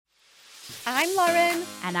I'm Lauren.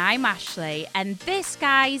 And I'm Ashley. And this,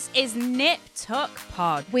 guys, is Nip Tuck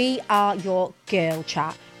Pod. We are your girl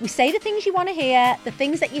chat. We say the things you want to hear, the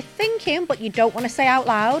things that you're thinking but you don't want to say out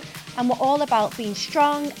loud. And we're all about being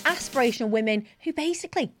strong, aspirational women who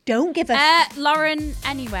basically don't give a... Lauren,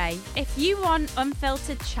 anyway, if you want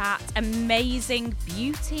unfiltered chat, amazing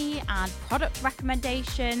beauty and product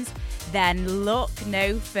recommendations, then look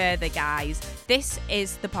no further, guys. This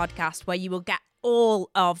is the podcast where you will get all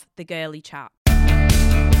of the girly chat.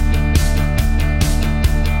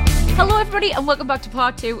 Hello everybody and welcome back to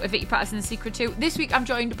part 2 of Vicky Patterson The Secret 2. This week I'm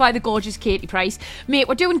joined by the gorgeous Katie Price. Mate,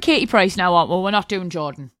 we're doing Katie Price now, aren't we? We're not doing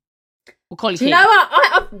Jordan. We'll call you Katie. Do you know what?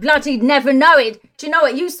 I bloody never know it. Do you know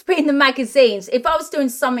what? It used to be in the magazines. If I was doing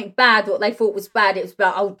something bad, what they thought was bad, it was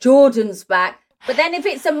about, oh, Jordan's back. But then if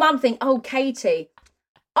it's a mum thing, oh, Katie.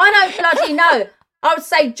 I don't bloody know. I would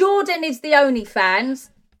say Jordan is the OnlyFans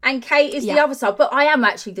and Kate is the other side. But I am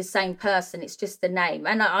actually the same person. It's just the name.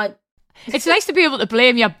 And It's nice to be able to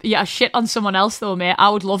blame your shit on someone else, though, mate. I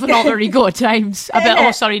would love an alter ego at times. I bet.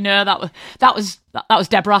 Oh, sorry, no, that was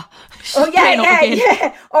Deborah. Oh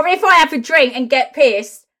yeah. Or if I have a drink and get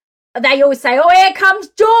pissed, they always say, "Oh, here comes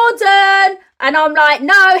Jordan," and I'm like,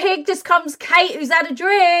 "No, here just comes Kate, who's had a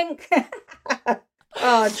drink."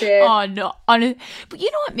 Oh dear. Oh no. But you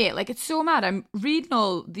know what, mate? Like, it's so mad. I'm reading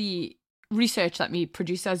all the research that my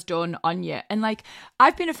producer's done on you, and like,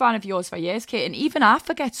 I've been a fan of yours for years, Kate, and even I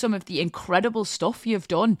forget some of the incredible stuff you've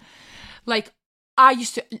done. Like, I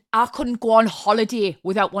couldn't go on holiday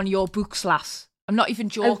without one of your books, lass. I'm not even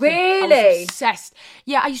joking. Oh, really? I was obsessed.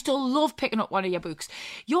 Yeah, I used to love picking up one of your books.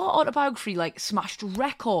 Your autobiography, like, smashed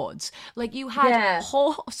records. Like, you had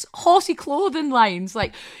horsey clothing lines.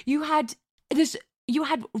 Like, you had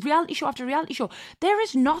reality show after reality show. There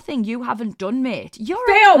is nothing you haven't done, mate.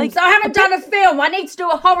 Films. I haven't done a film. I need to do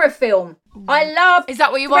a horror film. I love. Is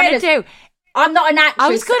that what you want to do? I'm not an actress. I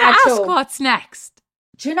was going to ask what's next.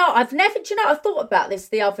 Do you know? I thought about this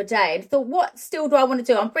the other day and thought, what still do I want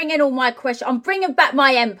to do? I'm bringing all my questions. I'm bringing back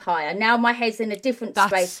my empire. Now my head's in a different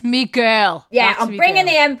space. That's me, girl. Yeah, I'm bringing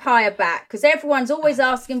the empire back because everyone's always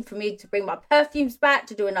asking for me to bring my perfumes back,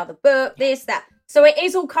 to do another book, this, that. So it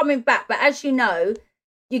is all coming back. But as you know,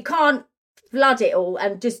 you can't flood it all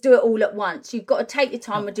and just do it all at once. You've got to take your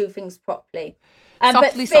time and do things properly.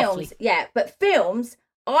 Softly. But films,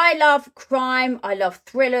 I love crime. I love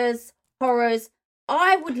thrillers, horrors.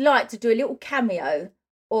 I would like to do a little cameo,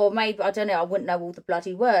 or maybe, I don't know, I wouldn't know all the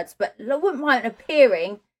bloody words, but I wouldn't mind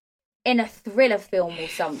appearing in a thriller film or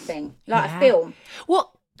something, a film.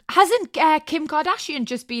 Well, hasn't Kim Kardashian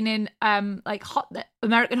just been in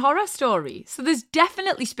American Horror Story? So there's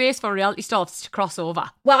definitely space for reality stars to cross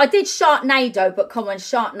over. Well, I did Sharknado, but come on,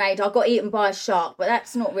 Sharknado, I got eaten by a shark, but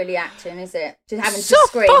that's not really acting, is it? Just having to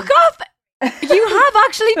scream. Fuck off! You have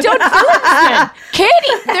actually done films then.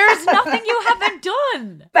 Katie, there is nothing you haven't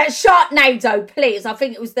done. But Sharknado, please. I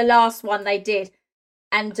think it was the last one they did.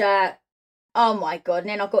 And, oh my God. And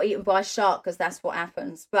then I got eaten by a shark because that's what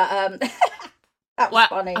happens. But that was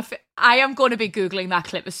funny. I am going to be Googling that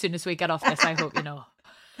clip as soon as we get off this, I hope you know.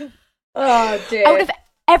 Oh, dear. Out of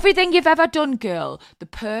everything you've ever done, girl, the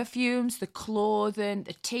perfumes, the clothing,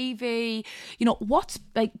 the TV, you know, what's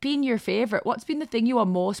been your favourite? What's been the thing you are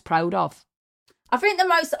most proud of? I think the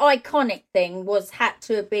most iconic thing had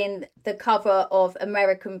to have been the cover of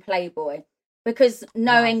American Playboy, because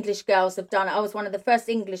no English girls have done it. I was one of the first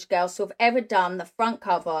English girls to have ever done the front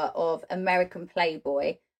cover of American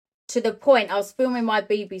Playboy, to the point I was filming my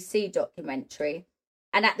BBC documentary.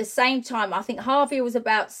 And at the same time, I think Harvey was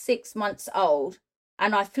about 6 months old.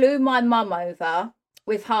 And I flew my mum over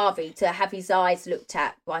with Harvey to have his eyes looked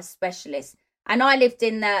at by specialists. And I lived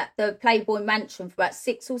in the Playboy mansion for about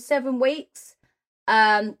 6 or 7 weeks.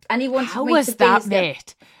 And he wanted me to be that,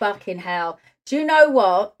 mate? Fucking hell. Do you know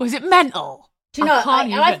what? Was it mental? Do you know,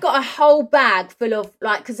 I've got a whole bag full of,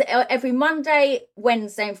 because every Monday,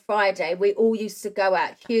 Wednesday and Friday, we all used to go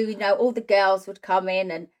out. Hugh, you know, all the girls would come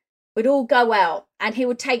in and we'd all go out, and he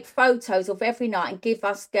would take photos of every night and give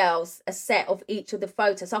us girls a set of each of the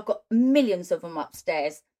photos. I've got millions of them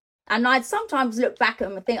upstairs. And I'd sometimes look back at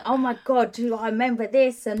them and think, oh my God, do I remember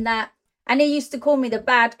this and that? And he used to call me the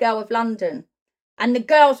bad girl of London. And the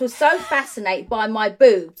girls were so fascinated by my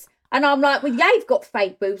boobs. And I'm like, well, yeah, you've got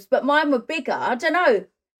fake boobs, but mine were bigger. I don't know.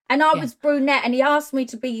 And I was brunette, and he asked me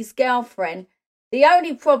to be his girlfriend. The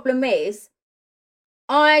only problem is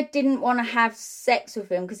I didn't want to have sex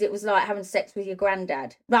with him because it was like having sex with your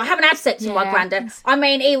granddad. But I haven't had sex with my granddad. I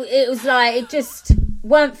mean, it was like, it just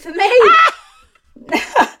weren't for me.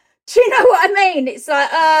 Do you know what I mean? It's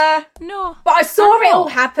like, no. But I saw it all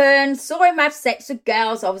happen, saw him have sex with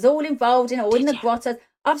girls. I was all involved in the grottos.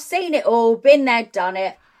 I've seen it all, been there, done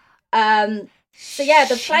it. So yeah,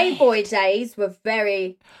 the Playboy days were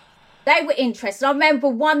they were interesting. I remember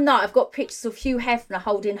one night I've got pictures of Hugh Hefner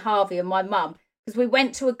holding Harvey and my mum, because we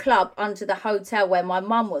went to a club under the hotel where my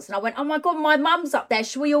mum was, and I went, oh my God, my mum's up there.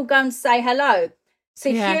 Should we all go and say hello? So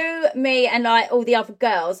Hugh, me and all the other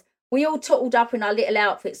girls, we all tottled up in our little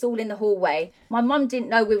outfits, all in the hallway. My mum didn't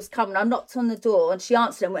know we was coming. I knocked on the door and she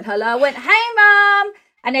answered and went, hello. I went, hey, Mum.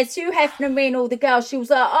 And there's Hugh Hefner, me and all the girls. She was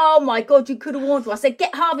like, oh, my God, you could have warned me. I said,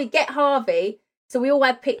 get Harvey, get Harvey. So we all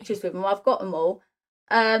had pictures with him. I've got them all.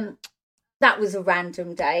 That was a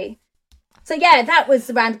random day. So, yeah, that was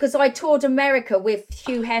random because I toured America with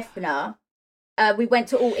Hugh Hefner. We went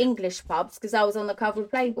to all English pubs because I was on the cover of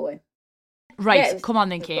Playboy. Right, come on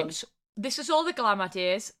then, Kim. This is all the glamour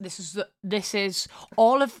days. This is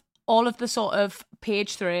all of the sort of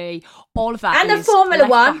page 3, all of that. And the Formula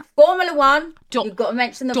One. Formula One. You've got to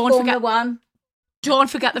mention the Formula One. Don't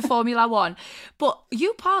forget the Formula One. But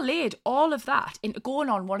you parlayed all of that into going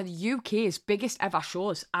on one of the UK's biggest ever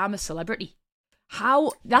shows, I'm a Celebrity.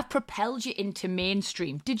 How that propelled you into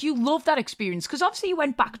mainstream. Did you love that experience? Because obviously you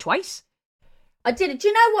went back twice. I did. Do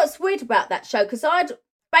you know what's weird about that show? Because I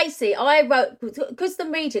wrote, because the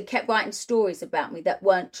media kept writing stories about me that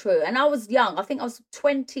weren't true. And I was young. I think I was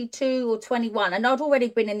 22 or 21. And I'd already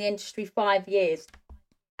been in the industry 5 years.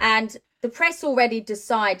 And the press already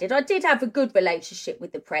decided, I did have a good relationship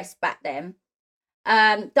with the press back then,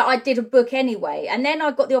 that I did a book anyway. And then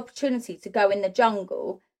I got the opportunity to go in the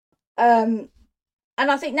jungle. And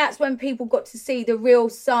I think that's when people got to see the real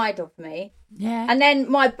side of me. Yeah. And then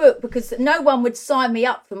my book, because no one would sign me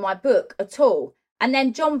up for my book at all. And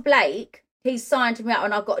then John Blake, he signed me up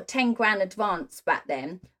and I got a 10 grand advance back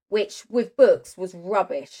then, which with books was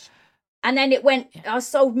rubbish. And then it went, I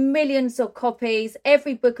sold millions of copies.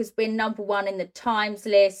 Every book has been #1 in the Times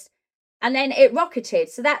list. And then it rocketed.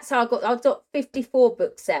 So that's how I got 54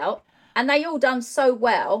 books out and they all done so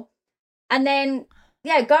well. And then,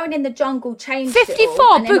 going in the jungle changed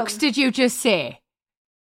 54 books, did you just say?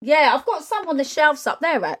 Yeah, I've got some on the shelves up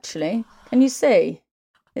there, actually. Can you see?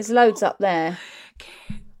 There's loads up there.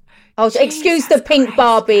 Oh, excuse the pink Christ.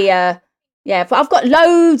 Barbie. But I've got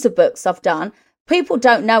loads of books I've done. People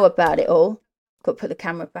don't know about it all. Got to put the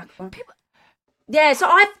camera back on. So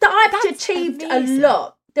I've achieved amazing. A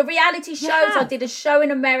lot. The reality shows, I did a show in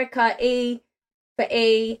America, E for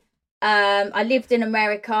E. I lived in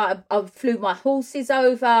America. I flew my horses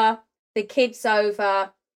over, the kids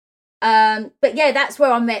over. But that's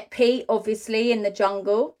where I met Pete, obviously, in the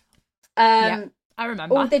jungle. I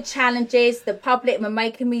remember. All the challenges, the public were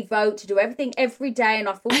making me vote to do everything every day, and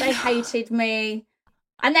I thought they hated me.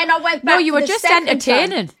 And then I went back. No, you were just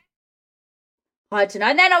entertaining. I don't know.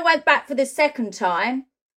 And then I went back for the second time.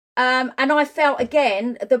 And I felt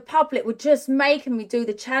again, the public were just making me do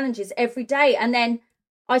the challenges every day. And then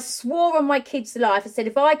I swore on my kids' life. I said,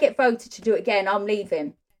 if I get voted to do it again, I'm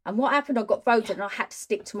leaving. And what happened? I got voted and I had to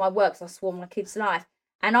stick to my word because I swore on my kids' life.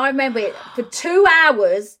 And I remember it for 2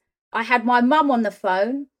 hours. I had my mum on the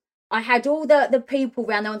phone. I had all the people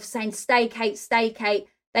around there saying, stay, Kate, stay, Kate.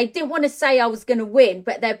 They didn't want to say I was going to win,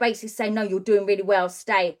 but they're basically saying, no, you're doing really well,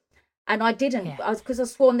 stay. And I didn't, because I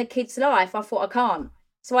swore on the kid's life. I thought I can't.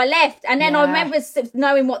 So I left. And then I remember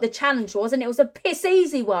knowing what the challenge was, and it was a piss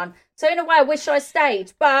easy one. So in a way, I wish I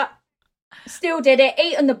stayed, but still did it,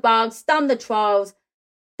 eaten the bugs, done the trials.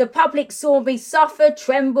 The public saw me suffer,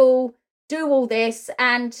 tremble, do all this.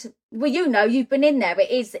 And, well, you've been in there.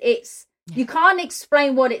 You can't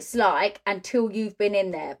explain what it's like until you've been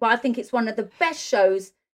in there. But I think it's one of the best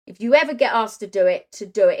shows. If you ever get asked to do it.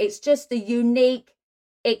 It's just a unique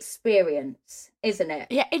experience, isn't it?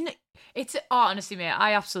 Yeah, honestly, mate,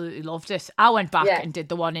 I absolutely loved it. I went back and did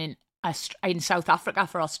the one in South Africa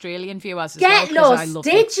for Australian viewers as Get well. Lost,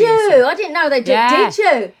 did you? I didn't know they did. Yeah. Did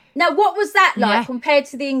you? Now, what was that like compared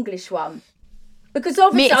to the English one? Because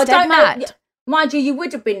obviously, I don't know. Mind you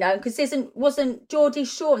would have been known because wasn't Geordie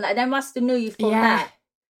Shore that? They must have knew you from that.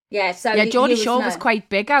 Yeah, so Geordie Shore was quite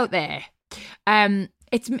big out there.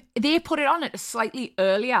 They put it on at a slightly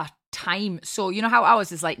earlier time, so you know how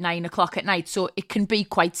ours is like 9 o'clock at night, so it can be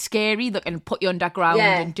quite scary. They can put you underground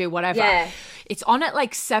and do whatever. It's on at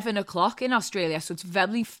like 7 o'clock in Australia, so it's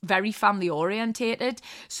very, very family orientated.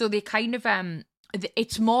 So they kind of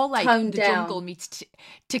it's more like Toned the down. jungle meets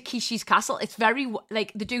Takeshi's Castle. It's very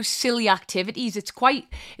like they do silly activities. It's quite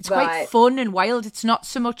fun and wild. It's not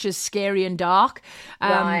so much as scary and dark.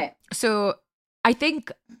 So I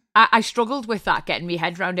think I struggled with that, getting my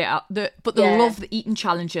head around it. But they love the eating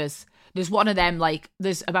challenges. There's one of them, like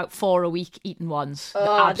there's about 4 a week eating ones.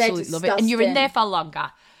 Oh, absolutely love it. And you're in there for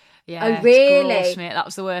longer. Yeah. Oh, really? It's gross, mate. That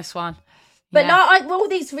was the worst one. But like all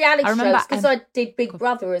these reality shows, because I did Big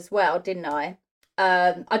Brother as well, didn't I?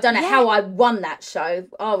 I don't know how I won that show.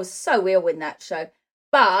 I was so ill in that show.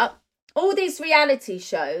 But all these reality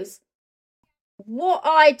shows, what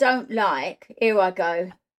I don't like, here I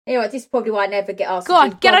go. This is probably why I never get asked. Go on,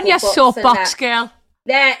 get on your soapbox, girl.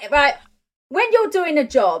 Yeah, right. When you're doing a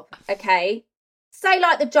job, okay, say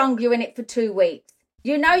like The Jungle, you're in it for 2 weeks.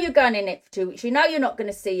 You know you're going in it for 2 weeks. You know you're not going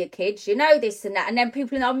to see your kids. You know this and that. And then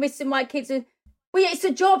people are, I'm missing my kids. Well, it's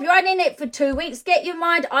a job. You're only in it for 2 weeks. Get your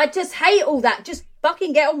mind. I just hate all that. Just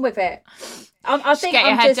fucking get on with it. I think get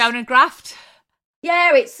your head down and graft.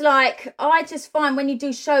 Yeah, it's like, I just find when you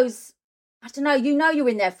do shows, I don't know, you know you're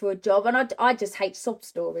in there for a job, and I just hate sob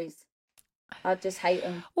stories. I just hate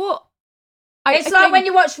them. What? It's like when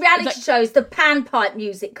you watch reality shows, the panpipe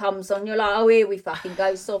music comes on, you're like, oh, here we fucking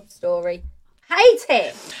go, sob story. Hate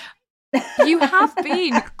it. You have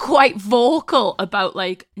been quite vocal about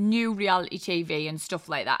like new reality TV and stuff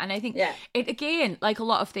like that, and I think it again, like a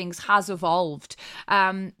lot of things, has evolved.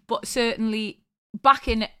 But certainly back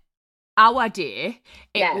in our day,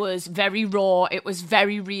 it was very raw. It was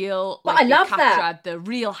very real. But I love that. The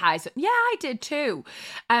real highs. Yeah, I did too.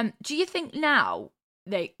 Do you think now,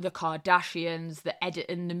 like the Kardashians, the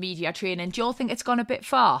editing, the media training, do you all think it's gone a bit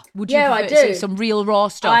far? Would you prefer to see some real raw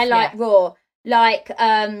stuff? I like raw. Like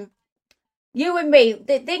you and me.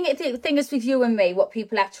 The thing is with you and me, what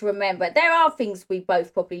people have to remember, there are things we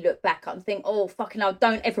both probably look back at and think, oh fucking hell,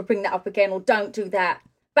 don't ever bring that up again, or don't do that.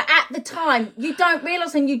 But at the time, you don't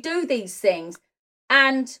realise, and you do these things.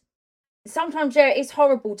 And sometimes, it's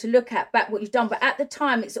horrible to look at back what you've done. But at the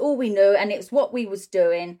time, it's all we knew, and it's what we was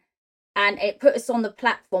doing. And it put us on the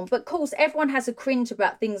platform. But of course, everyone has a cringe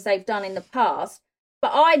about things they've done in the past.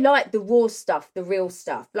 But I like the raw stuff, the real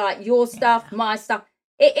stuff. Like your stuff, my stuff.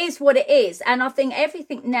 It is what it is. And I think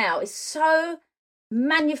everything now is so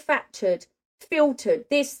manufactured, filtered,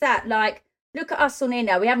 this, that, like... Look at us on here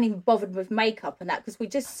now. We haven't even bothered with makeup and that because we're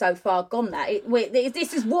just so far gone that.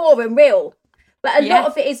 This is raw and real. But a lot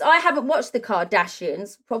of it is, I haven't watched the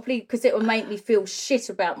Kardashians, probably because it will make me feel shit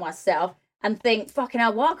about myself and think, fucking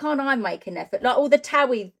hell, why can't I make an effort? Like all the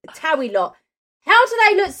Towie lot. How do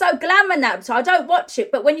they look so glam in that? So I don't watch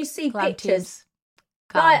it, but when you see glam pictures...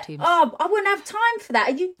 teams. Oh, I wouldn't have time for that.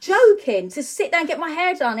 Are you joking? To sit there and get my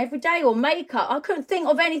hair done every day or makeup? I couldn't think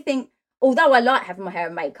of anything, although I like having my hair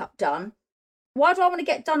and makeup done. Why do I want to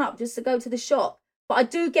get done up just to go to the shop? But I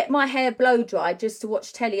do get my hair blow dried just to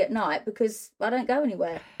watch telly at night because I don't go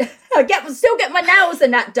anywhere. I still get my nails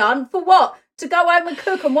and that done. For what? To go home and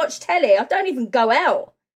cook and watch telly. I don't even go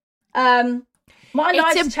out. My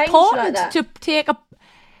life's changed like that.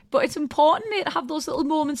 But it's important, mate, to have those little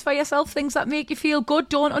moments for yourself, things that make you feel good.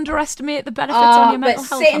 Don't underestimate the benefits on your mental health.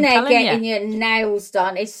 But sitting there getting your nails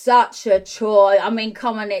done is such a chore. I mean,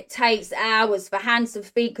 come on, it takes hours for hands and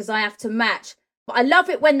feet because I have to match. But I love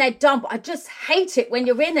it when they're done, but I just hate it when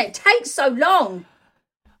you're in it. It takes so long.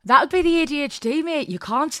 That would be the ADHD, mate. You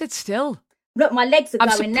can't sit still. Look, my legs are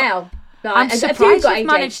going now. Like, I'm surprised you've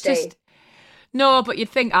managed to... No, but you'd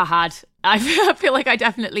think I had. I feel like I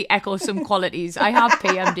definitely echo some qualities. I have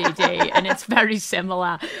PMDD and it's very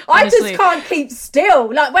similar. I just can't keep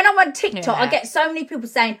still. Like when I'm on TikTok, I get so many people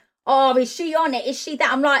saying, oh, is she on it? Is she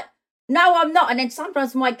that? I'm like, no, I'm not. And then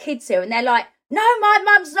sometimes my kids here and they're like, no, my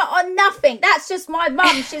mum's not on nothing. That's just my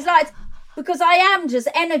mum. She's like, because I am just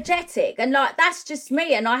energetic and like, that's just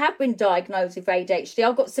me. And I have been diagnosed with ADHD.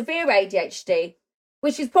 I've got severe ADHD,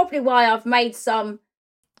 which is probably why I've made some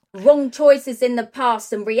wrong choices in the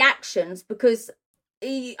past and reactions because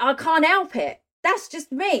I can't help it. That's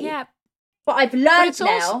just me. Yeah. But I've learned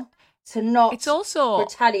now to not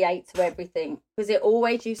retaliate to everything because it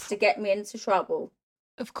always used to get me into trouble.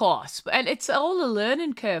 Of course. And it's all a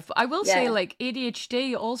learning curve. But I will say, like,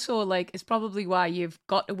 ADHD also, like, is probably why you've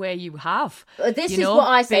got to where you have. This is what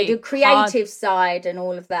I say, the creative side and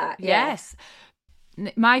all of that. Yes.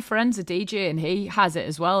 My friend's a DJ and he has it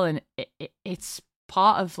as well. And it's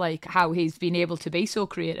part of like how he's been able to be so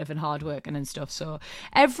creative and hardworking and stuff. So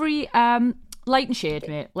every light and shade,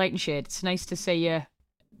 mate, light and shade. It's nice to see you.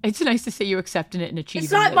 It's nice to see you accepting it and achieving it.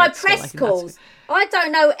 It's like my press calls. I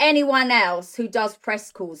don't know anyone else who does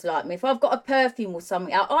press calls like me. If I've got a perfume or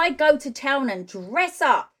something, I go to town and dress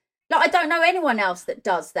up. Like I don't know anyone else that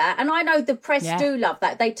does that. And I know the press do love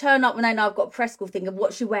that. They turn up when they know I've got a press call thinking,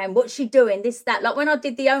 what's she wearing? What's she doing? This, that. Like when I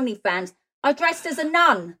did the OnlyFans, I dressed as a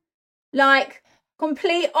nun. Like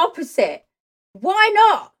complete opposite. Why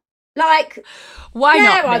not? Like, why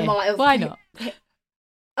not? I might have. Why not?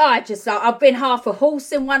 I've been half a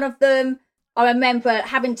horse in one of them. I remember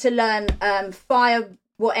having to learn fire,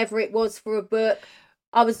 whatever it was for a book.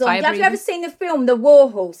 I was on. Have you ever seen the film The War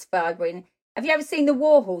Horse, fire breathing? Have you ever seen The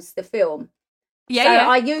War Horse, the film? Yeah, so yeah.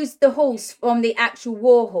 I used the horse from the actual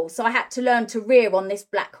War Horse. So I had to learn to rear on this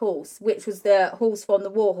black horse, which was the horse from the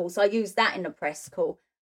War Horse. I used that in the press call.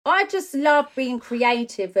 I just love being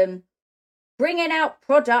creative and bringing out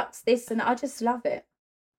products, this and I just love it.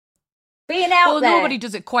 Being out there. Nobody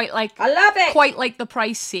does it quite like. I love it. Quite like the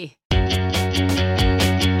pricey.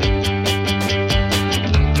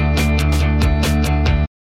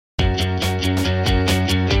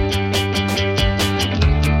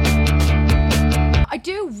 I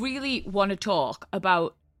do really want to talk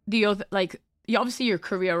about the other, like, obviously you're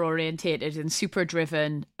career orientated and super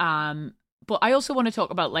driven, but I also want to talk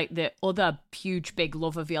about like the other huge big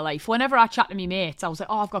love of your life. Whenever I chat to my mates, I was like,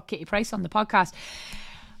 oh, I've got Katie Price on the podcast,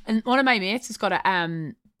 and one of my mates has got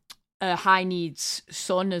a high needs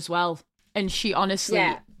son as well, and she honestly.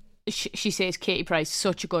 Yeah. She says Katie Price,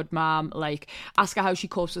 such a good mom. Like, ask her how she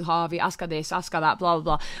copes with Harvey, ask her this, ask her that, blah,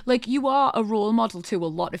 blah, blah. Like, you are a role model to a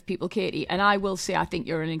lot of people, Katie. And I will say, I think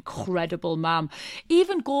you're an incredible mom.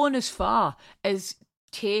 Even going as far as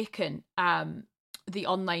taking the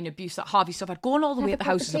online abuse that Harvey suffered, going all the way at the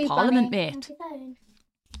Houses of Parliament, mate.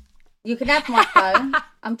 You can have my phone.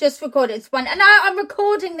 I'm just recording. It's fun. No, I'm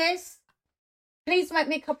recording this. Please make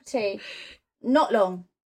me a cup of tea. Not long.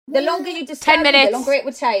 The longer you just 10 minutes. The longer it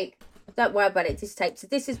would take. Don't worry about it. This tape. So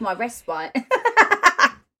this is my respite.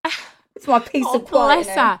 It's my piece of quiet.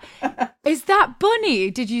 Bless her. Is that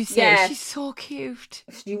Bunny? Did you say? Yeah. She's so cute.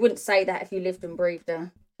 You wouldn't say that if you lived and breathed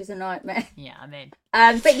her. She's a nightmare. Yeah, I mean.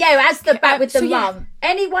 But yeah, as the back with the mum.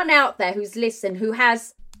 Anyone out there who's listened who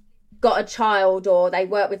has got a child or they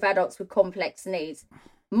work with adults with complex needs,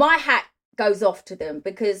 my hat goes off to them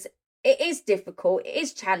because it is difficult, it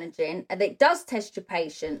is challenging, and it does test your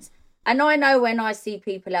patience. And I know when I see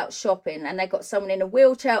people out shopping and they got someone in a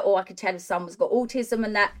wheelchair, or I could tell if someone's got autism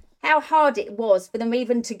and that, how hard it was for them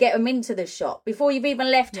even to get them into the shop before you've even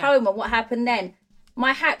left home, and what happened then.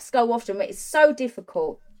 My hats go off to them. It's so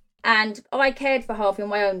difficult. And I cared for Harvey on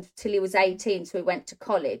my own till he was 18, so he went to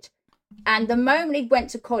college. And the moment he went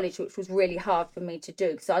to college, which was really hard for me to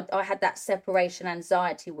do, because I had that separation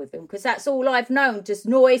anxiety with him, because that's all I've known, just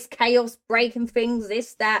noise, chaos, breaking things,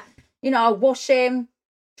 this, that. You know, I wash him,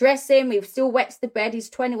 dress him, he still wets the bed, he's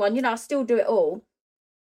 21, you know, I still do it all.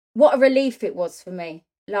 What a relief it was for me.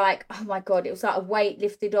 Like, oh my God, it was like a weight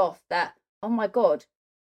lifted off that, oh my God,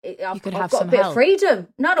 I've got a bit of freedom.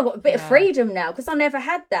 No, I've got a bit of freedom now, because I never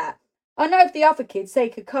had that. I know if the other kids, they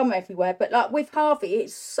could come everywhere, but like with Harvey,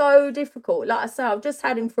 it's so difficult. Like I say, I've just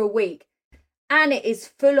had him for a week and it is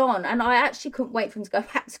full on. And I actually couldn't wait for him to go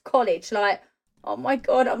back to college. Like, oh my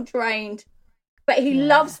God, I'm drained. But he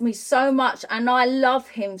loves me so much and I love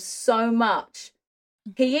him so much.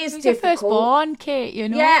 He is He's difficult. Your firstborn, Kate, you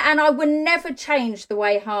know? Yeah, and I would never change the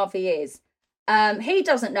way Harvey is. He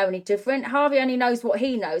doesn't know any different. Harvey only knows what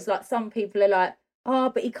he knows. Like some people are like,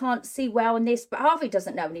 oh, but he can't see well in this. But Harvey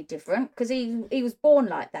doesn't know any different because he was born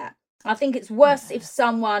like that. I think it's worse if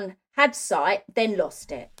someone had sight, then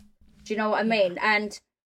lost it. Do you know what I mean? And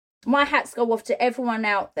my hats go off to everyone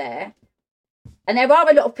out there. And there are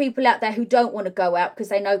a lot of people out there who don't want to go out because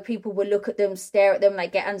they know people will look at them, stare at them, they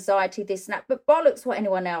get anxiety, this and that. But bollocks what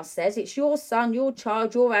anyone else says. It's your son, your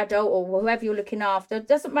child, your adult, or whoever you're looking after. It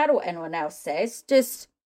doesn't matter what anyone else says. Just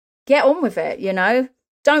get on with it, you know?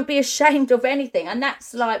 Don't be ashamed of anything. And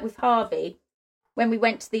that's like with Harvey, when we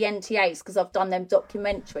went to the NTAs, because I've done them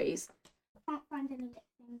documentaries. I can't find any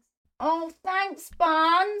things. Oh, thanks,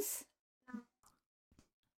 Barnes.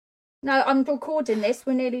 No, I'm recording this.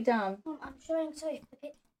 We're nearly done. I'm showing Sophie the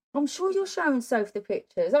picture. I'm sure you're showing Sophie the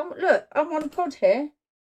pictures. Look, I'm on a pod here.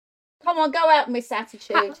 Come on, go out, Miss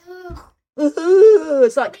Attitude.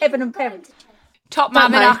 It's like Kevin and Perry. Top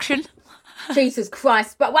man in action. Jesus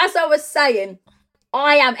Christ. But as I was saying,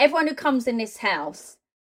 everyone who comes in this house,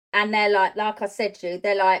 and they're like I said to you,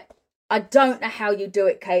 they're like, I don't know how you do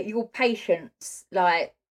it, Kate. Your patience,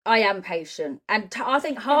 like, I am patient. And I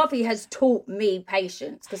think Harvey has taught me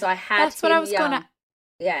patience because I had That's what I was going to...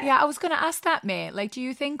 Yeah, I was going to ask that, mate. Like, do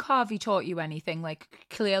you think Harvey taught you anything? Like,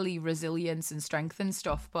 clearly resilience and strength and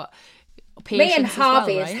stuff, but patience me and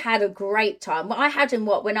Harvey as well, right? has had a great time. Well, I had him,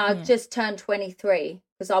 when I just turned 23,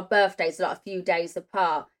 because our birthdays are like a few days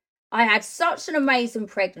apart. I had such an amazing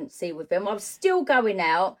pregnancy with him. I was still going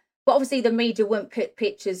out, but obviously the media wouldn't put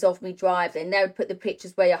pictures of me driving. They would put the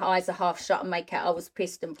pictures where your eyes are half shut and make out I was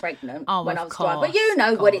pissed and pregnant when I was driving. But you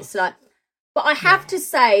know what it's like. But I have to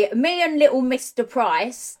say, me and little Mr.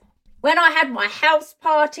 Price, when I had my house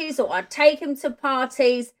parties or I'd take him to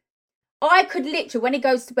parties, I could literally, when he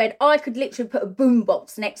goes to bed, I could literally put a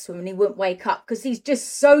boombox next to him and he wouldn't wake up because he's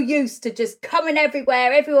just so used to just coming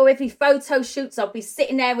everywhere. If he photo shoots, I'll be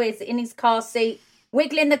sitting there in his car seat,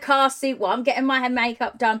 wiggling the car seat while I'm getting my hair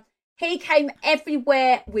makeup done. He came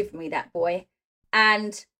everywhere with me, that boy.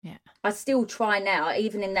 And I still try now,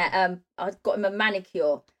 even in that, I got him a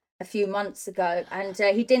manicure a few months ago and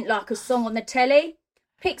he didn't like a song on the telly.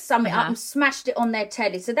 Picked something up and smashed it on their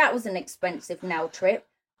telly. So that was an expensive nail trip.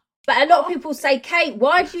 But a lot of people say, Kate,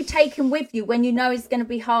 why do you take him with you when you know it's going to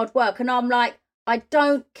be hard work? And I'm like, I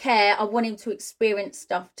don't care. I want him to experience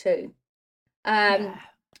stuff too.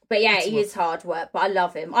 But yeah, he is hard work, but I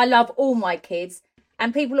love him. I love all my kids.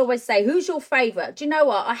 And people always say, who's your favourite? Do you know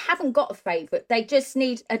what? I haven't got a favourite. They just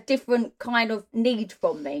need a different kind of need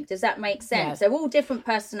from me. Does that make sense? Yeah. They're all different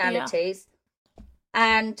personalities. Yeah.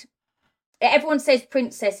 And everyone says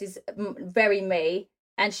Princess is very me.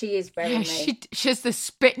 And she is very me. She's the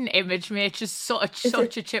spitting image, mate. She's such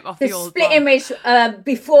a chip off the old split bar. Image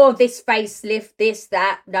before this facelift, this,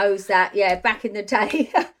 that, knows that. Yeah, back in the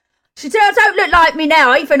day. She said, I don't look like me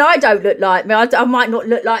now. Even I don't look like me. I might not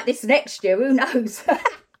look like this next year. Who knows?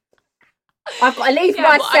 I've got to leave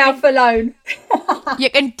myself alone.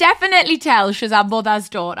 You can definitely tell she's our mother's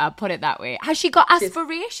daughter, put it that way. Has she got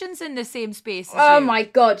aspirations in the same space as you? My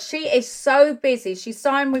God. She is so busy. She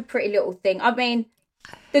signed with Pretty Little Thing. I mean,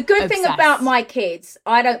 the good thing about my kids,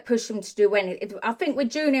 I don't push them to do anything. I think with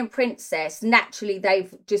Junior and Princess, naturally,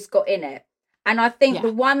 they've just got in it. And I think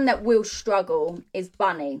the one that will struggle is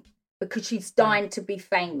Bunny, because she's dying to be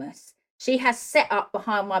famous. She has set up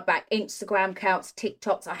behind my back Instagram accounts,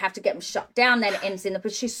 TikToks. I have to get them shut down, then it ends in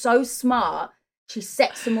but she's so smart. She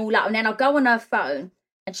sets them all up. And then I'll go on her phone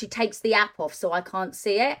and she takes the app off so I can't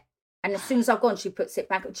see it. And as soon as I've gone, she puts it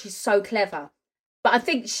back. She's so clever. But I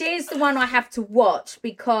think she's the one I have to watch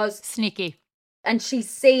because... Sneaky. And she's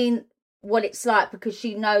seen what it's like because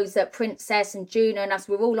she knows that Princess and Junior and us,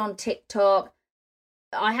 we're all on TikTok.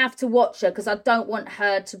 I have to watch her because I don't want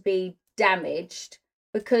her to be damaged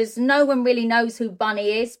because no one really knows who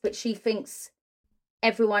Bunny is, but she thinks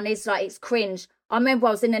everyone is, like, it's cringe. I remember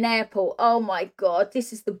I was in an airport. Oh, my God,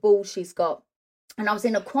 this is the ball she's got. And I was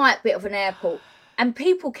in a quiet bit of an airport and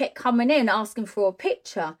people kept coming in asking for a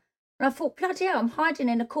picture. And I thought, bloody hell, I'm hiding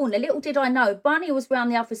in a corner. Little did I know, Bunny was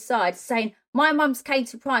round the other side saying, my mum's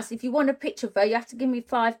Katie Price. If you want a picture of her, you have to give me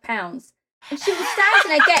 £5. And she was standing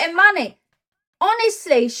there getting money.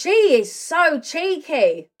 Honestly, she is so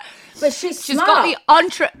cheeky. But she's smart. Got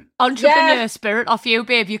the entrepreneur spirit off you,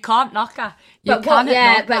 babe. You can't knock her. You've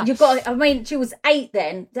got, I mean, she was 8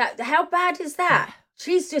 then. How bad is that?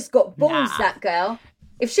 She's just got balls, that girl.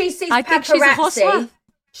 If she sees paparazzi...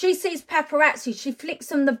 She sees paparazzi, she flicks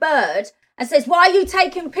them the bird and says, why are you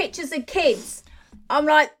taking pictures of kids? I'm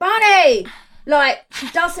like, Bunny! Like, she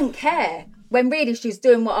doesn't care. When really she's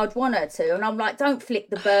doing what I'd want her to. And I'm like, don't flick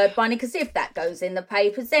the bird, Bunny, because if that goes in the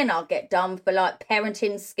papers, then I'll get done for, like,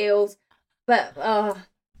 parenting skills. But,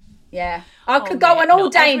 yeah. I could go on all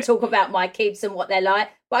day and talk about my kids and what they're like,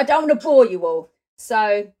 but I don't want to bore you all.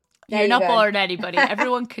 So... You're not boring anybody.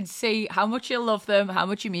 Everyone can see how much you love them, how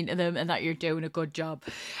much you mean to them, and that you're doing a good job.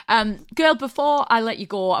 Girl, before I let you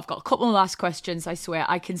go, I've got a couple of last questions, I swear.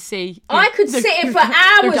 I can see... I could sit here for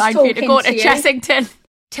hours talking to go to Chessington.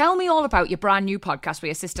 Tell me all about your brand new podcast with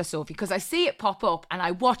your sister Sophie, because I see it pop up and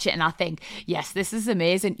I watch it and I think, yes, this is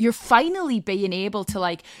amazing. You're finally being able to,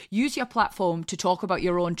 like, use your platform to talk about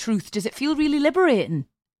your own truth. Does it feel really liberating?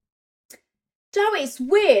 Joe, it's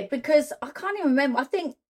weird because I can't even remember. I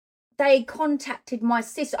think they contacted my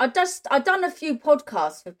sister. I'd done a few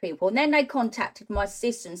podcasts for people, and then they contacted my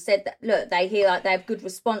sister and said that, look, they hear like they have good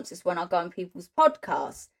responses when I go on people's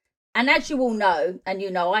podcasts. And as you all know, and you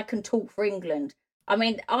know, I can talk for England. I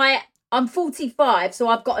mean, I'm 45, so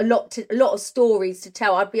I've got a lot of stories to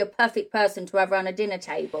tell. I'd be a perfect person to have around a dinner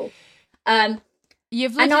table.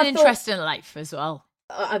 You've lived an interesting life as well.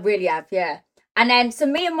 I really have, yeah. And then, so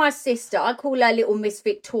me and my sister, I call her Little Miss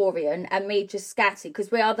Victorian and me just Scatty, because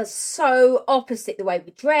we are so opposite, the way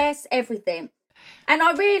we dress, everything. And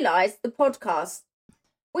I realised the podcast,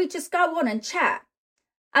 we just go on and chat.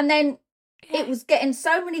 And then it was getting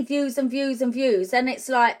so many views and views and views. And it's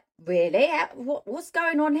like, really? What's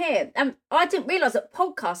going on here? And I didn't realise that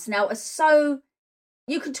podcasts now are so...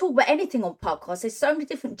 You can talk about anything on podcasts. There's so many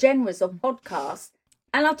different genres of podcasts.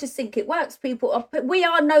 And I just think it works. We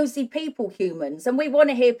are nosy people, humans, and we want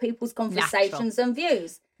to hear people's conversations and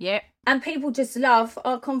views. Yeah. And people just love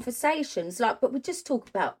our conversations. But we just talk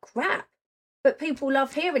about crap. But people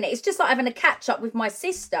love hearing it. It's just like having a catch up with my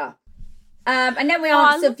sister. And then we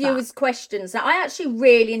answer viewers' questions. Now, I actually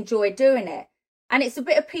really enjoy doing it. And it's a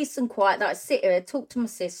bit of peace and quiet that I sit here, talk to my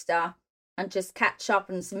sister, and just catch up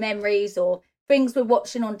on some memories or things we're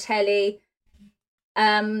watching on telly.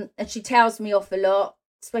 And she tells me off a lot,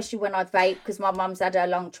 especially when I vape, because my mum's had her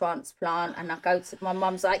lung transplant, and I go to my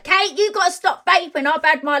mum's like, Kate, you got to stop vaping. I've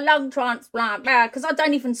had my lung transplant because I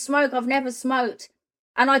don't even smoke. I've never smoked.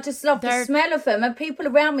 And I just love the smell of them. And people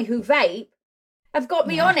around me who vape have got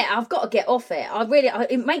me on it. I've got to get off it.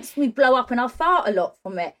 It makes me blow up, and I fart a lot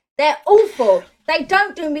from it. They're awful. They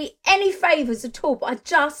don't do me any favours at all, but I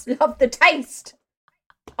just love the taste.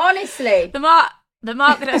 Honestly. The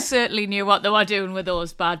marketers certainly knew what they were doing with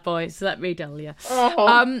those bad boys, let me tell you.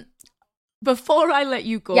 Before I let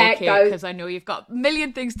you go, Kate, because I know you've got a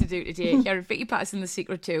million things to do today, here at Vicky Patterson The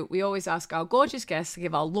Secret too, we always ask our gorgeous guests to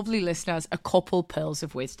give our lovely listeners a couple pearls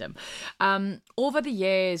of wisdom. Over the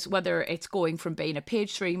years, whether it's going from being a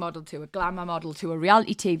page 3 model to a glamour model to a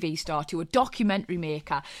reality TV star to a documentary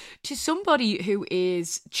maker to somebody who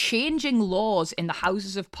is changing laws in the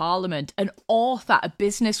Houses of Parliament, an author, a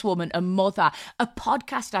businesswoman, a mother, a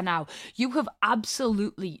podcaster now, you have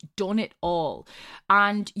absolutely done it all.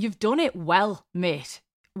 And you've done it well, mate,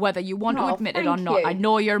 whether you want to admit it or not. I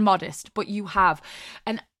know you're modest, but you have.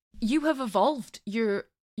 And you have evolved. You're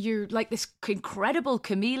like this incredible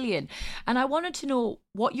chameleon. And I wanted to know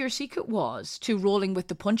what your secret was to rolling with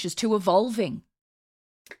the punches, to evolving.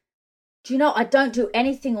 Do you know, I don't do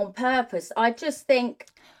anything on purpose. I just think,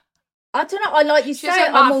 I don't know, I like you say,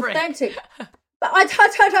 I'm authentic. But I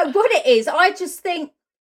don't know what it is. I just think,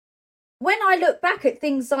 when I look back at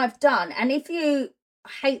things I've done, and if you...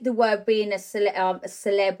 I hate the word being a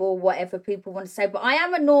celeb or whatever people want to say, but I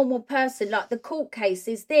am a normal person. Like the court case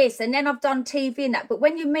is this, and then I've done TV and that. But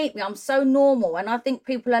when you meet me, I'm so normal, and I think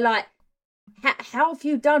people are like, how have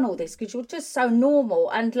you done all this? Because you're just so normal,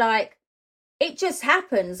 and like, it just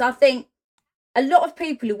happens. I think a lot of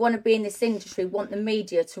people who want to be in this industry want the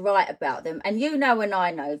media to write about them, and you know and I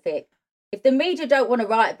know, Vic, if the media don't want to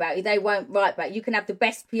write about you, they won't write about you. You can have the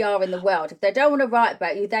best PR in the world. If they don't want to write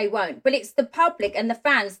about you, they won't. But it's the public and the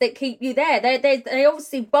fans that keep you there. They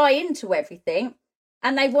obviously buy into everything,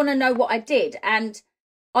 and they want to know what I did. And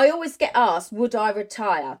I always get asked, would I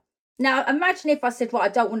retire? Now, imagine if I said, well, I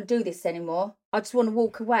don't want to do this anymore. I just want to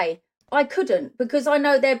walk away. I couldn't, because I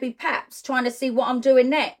know there'd be paps trying to see what I'm doing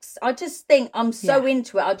next. I just think I'm so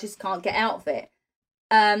into it, I just can't get out of it.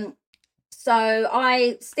 So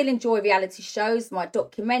I still enjoy reality shows, my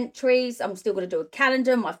documentaries. I'm still going to do a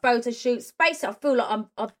calendar, my photo shoots. Basically, I feel like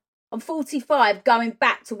I'm 45, going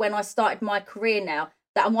back to when I started my career now,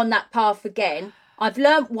 that I'm on that path again. I've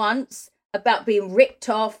learnt once about being ripped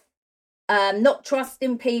off, not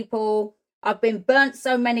trusting people. I've been burnt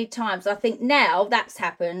so many times. I think now that's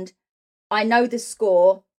happened, I know the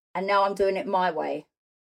score, and now I'm doing it my way.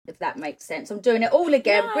 If that makes sense. I'm doing it all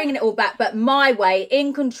again, bringing it all back, but my way,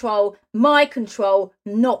 in control, my control,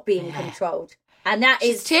 not being controlled. And that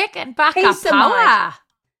is taking back our power.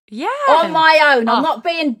 Yeah. On my own. I'm not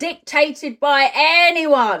being dictated by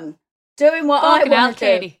anyone. Doing what I want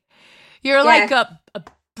to do. You're like a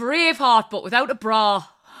brave heart, but without a bra.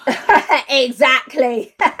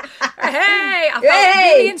 Exactly. Hey, I felt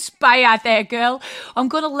really inspired there, girl. I'm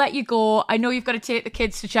going to let you go. I know you've got to take the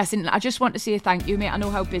kids to Chessington. I just want to say thank you, mate. I know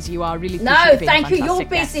how busy you are. Really appreciate it. No, thank you. You're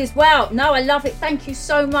busy as well. No, I love it. Thank you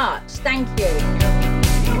so much. Thank you.